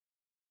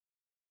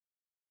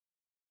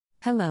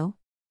Hello.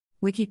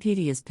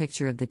 Wikipedia's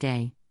picture of the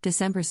day,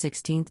 December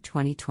 16,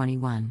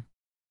 2021.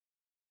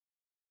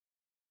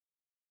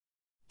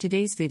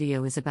 Today's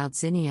video is about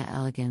Zinnia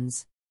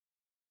elegans.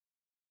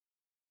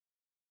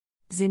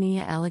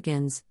 Zinnia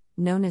elegans,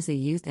 known as a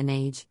youth and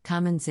age,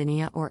 common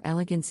zinnia or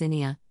elegant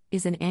zinnia,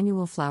 is an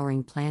annual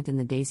flowering plant in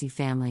the daisy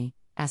family,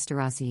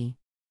 Asteraceae.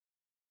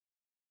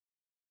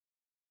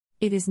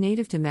 It is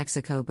native to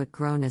Mexico but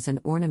grown as an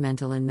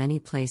ornamental in many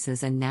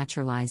places and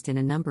naturalized in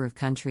a number of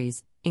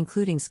countries,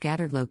 including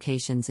scattered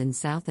locations in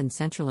South and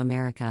Central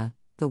America,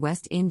 the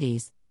West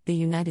Indies, the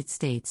United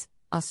States,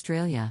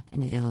 Australia,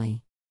 and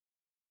Italy.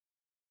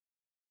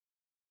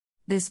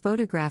 This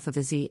photograph of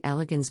a Zinnia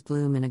elegans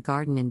bloom in a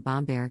garden in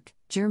Bamberg,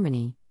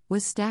 Germany,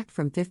 was stacked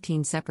from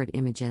 15 separate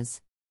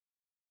images.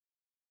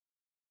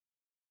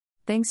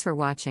 Thanks for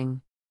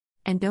watching.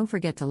 And don't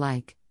forget to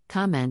like,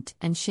 comment,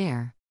 and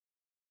share.